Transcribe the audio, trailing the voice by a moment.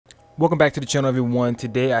Welcome back to the channel, everyone.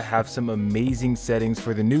 Today I have some amazing settings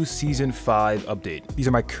for the new Season 5 update. These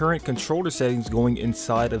are my current controller settings going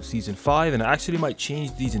inside of Season 5, and I actually might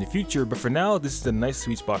change these in the future, but for now, this is a nice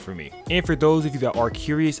sweet spot for me. And for those of you that are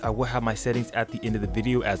curious, I will have my settings at the end of the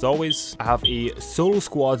video. As always, I have a solo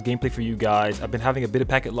squads gameplay for you guys. I've been having a bit of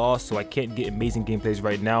packet loss, so I can't get amazing gameplays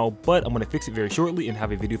right now, but I'm going to fix it very shortly and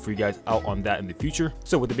have a video for you guys out on that in the future.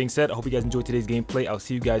 So with that being said, I hope you guys enjoyed today's gameplay. I'll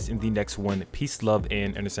see you guys in the next one. Peace, love,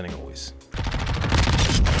 and understanding always.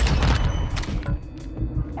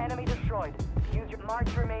 Enemy destroyed. Use your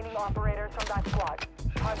marked remaining operators from that squad.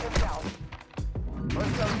 Hunt them down.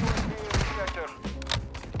 Hostile UAV in the sector.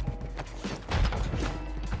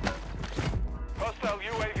 Hostile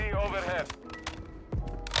UAV overhead.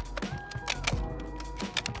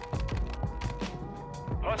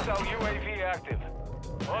 Hostile UAV active.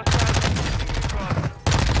 Hostile UAV.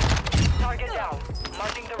 Target down.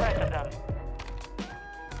 Marking the rest of them.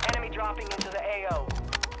 Enemy dropping into the AO.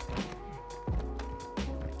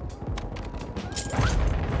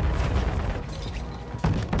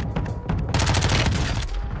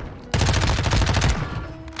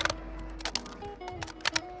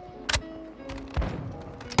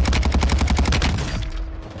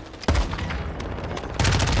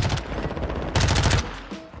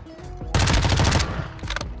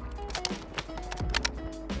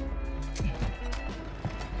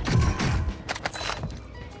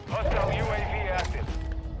 Hostile UAV active.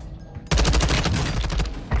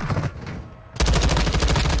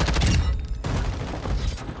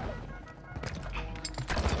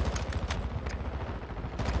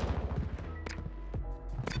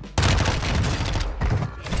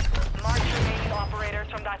 Marked remaining operators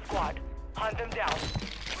from that squad. Hunt them down.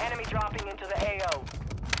 Enemy dropping into the AO.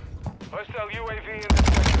 Hostile UAV in the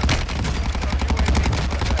sector. Hostile UAV overhead.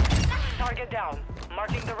 Target down.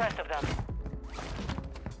 Marking the rest of them.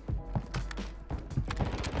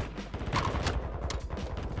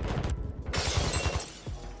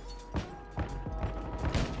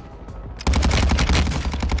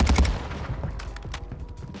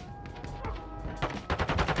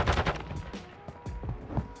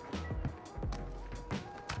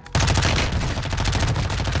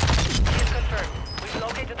 We've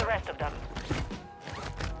located the rest of them.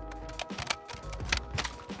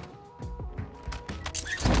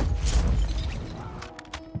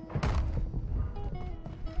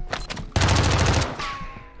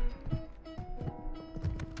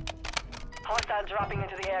 Hostiles dropping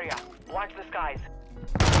into the area. Watch the skies.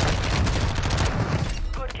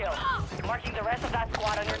 Good kill. Marking the rest of that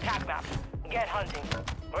squad on your attack map. Get hunting.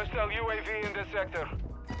 Hostile UAV in the sector.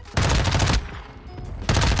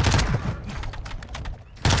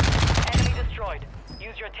 Enemy destroyed.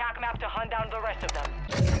 Use your attack map to hunt down the rest of them.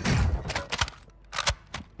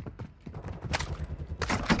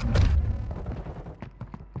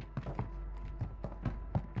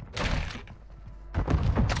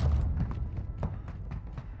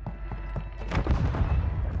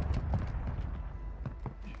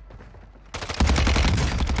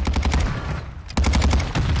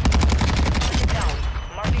 Target down.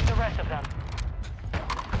 Marking the rest of them.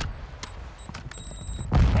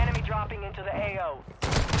 Enemy dropping into the AO.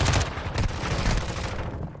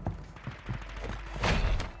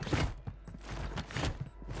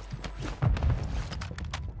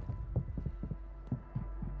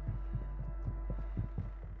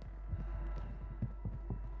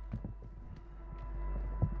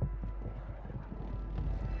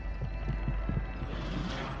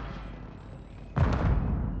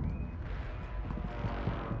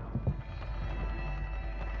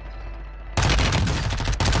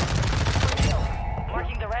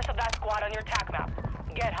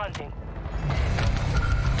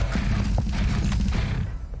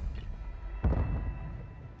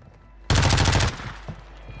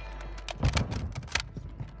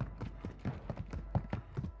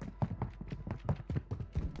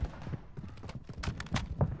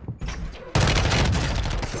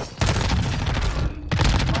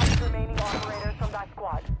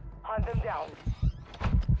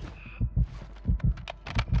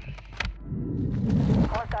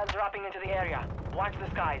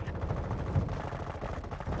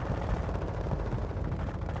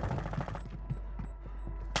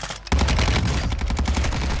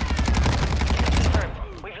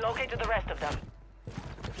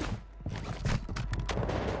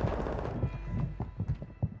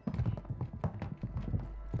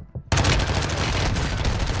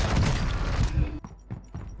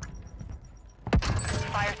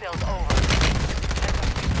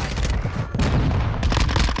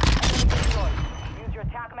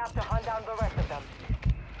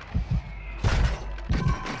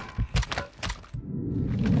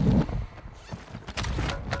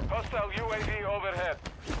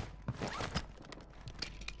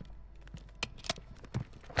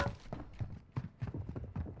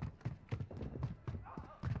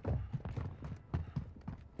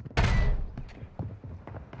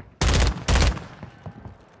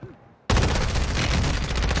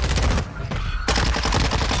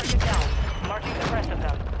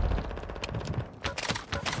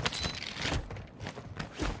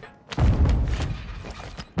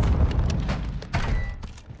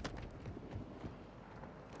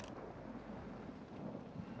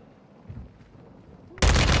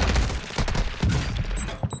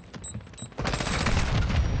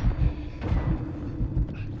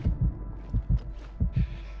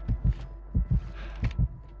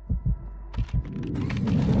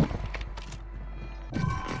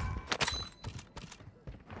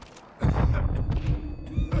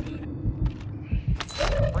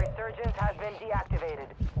 been deactivated.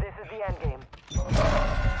 This is the endgame.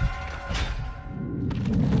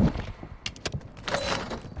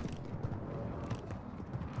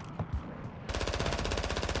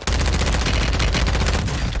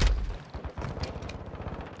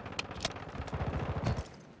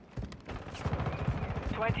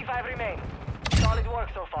 $25 remain. Solid work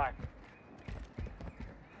so far.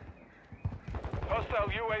 Hostile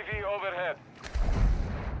UAV overhead.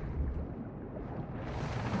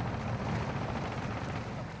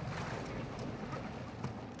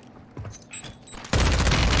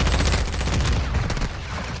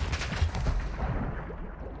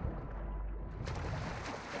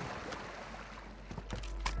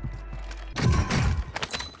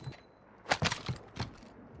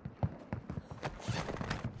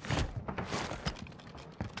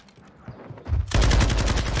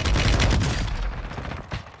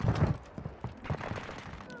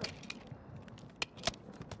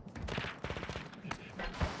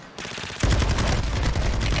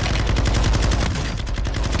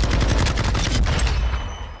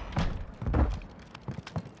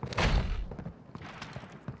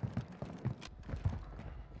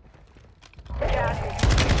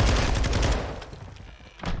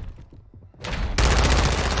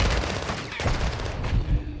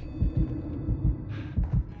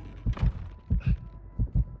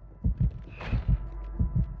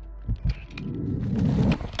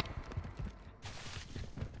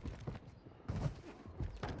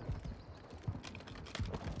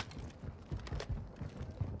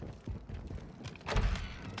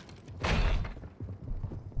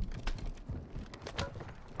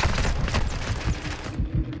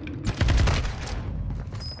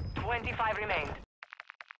 $25 remain.